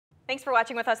Thanks for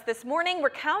watching with us this morning.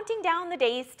 We're counting down the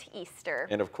days to Easter.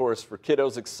 And of course, for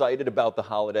kiddos excited about the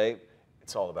holiday,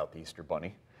 it's all about the Easter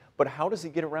Bunny. But how does he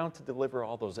get around to deliver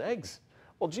all those eggs?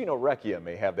 Well, Gino Recchia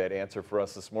may have that answer for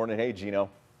us this morning. Hey, Gino.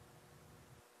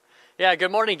 Yeah,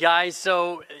 good morning, guys.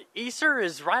 So Easter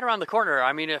is right around the corner.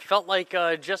 I mean, it felt like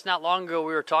just not long ago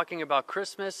we were talking about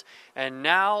Christmas, and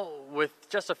now with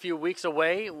just a few weeks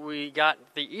away, we got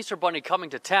the Easter Bunny coming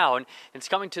to town. It's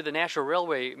coming to the National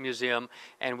Railway Museum,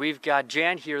 and we've got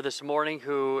Jan here this morning,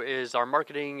 who is our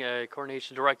marketing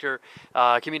coordination director,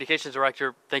 communications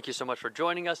director. Thank you so much for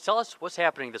joining us. Tell us what's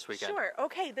happening this weekend. Sure.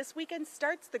 Okay, this weekend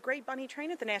starts the Great Bunny Train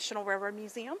at the National Railroad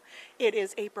Museum. It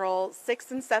is April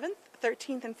 6th and 7th.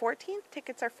 13th and 14th.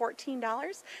 Tickets are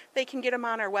 $14. They can get them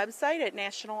on our website at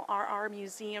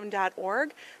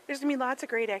nationalrrmuseum.org. There's going to be lots of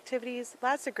great activities,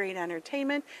 lots of great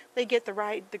entertainment. They get to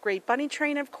ride the Great Bunny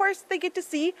Train. Of course, they get to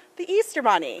see the Easter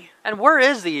Bunny. And where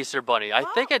is the Easter Bunny? I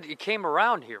think it came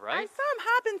around here, right? I saw him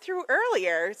hopping through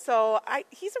earlier, so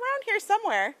he's around here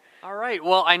somewhere. All right.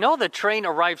 Well, I know the train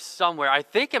arrived somewhere. I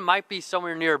think it might be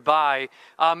somewhere nearby.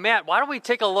 Matt, why don't we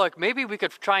take a look? Maybe we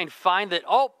could try and find it.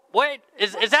 Oh, wait.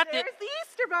 Is that the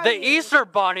Easter Bunny? The Easter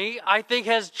Bunny, I think,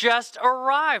 has just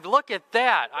arrived. Look at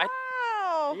that.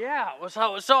 Wow. Yeah.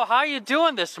 So how you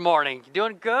doing this morning? You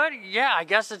doing good? Yeah, I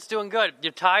guess it's doing good.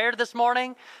 You tired this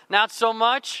morning? Not so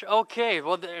much? Okay.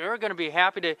 Well, they're going to be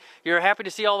you're happy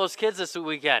to see all those kids this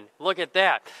weekend. Look at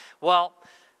that. Well,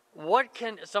 what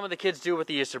can some of the kids do with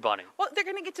the Easter Bunny? Well, they're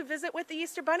going to get to visit with the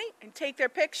Easter Bunny and take their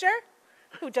picture.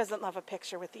 Who doesn't love a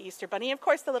picture with the Easter Bunny? Of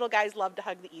course, the little guys love to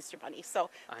hug the Easter Bunny, so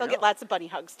they'll get lots of bunny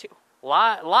hugs, too. A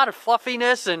lot of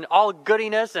fluffiness and all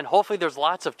goodiness, and hopefully there's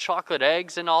lots of chocolate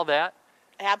eggs and all that.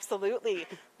 Absolutely.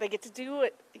 They get to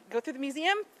go through the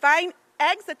museum, find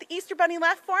eggs that the Easter Bunny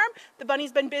left for them. The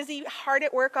bunny's been busy, hard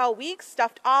at work all week,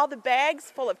 stuffed all the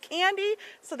bags full of candy,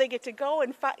 so they get to go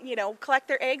and collect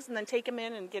their eggs and then take them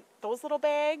in and get those little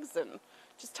bags and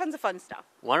just tons of fun stuff.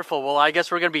 Wonderful. Well, I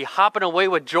guess we're going to be hopping away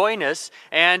with Joyness,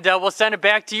 and we'll send it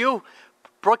back to you,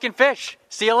 Brooke and Fish.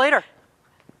 See you later.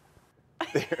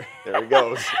 There he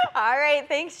goes. All right,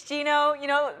 thanks, Gino. You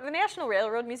know, the National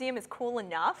Railroad Museum is cool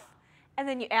enough, and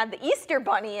then you add the Easter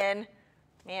Bunny in.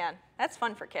 Man, that's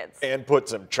fun for kids. And put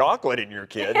some chocolate in your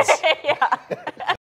kids. Yeah.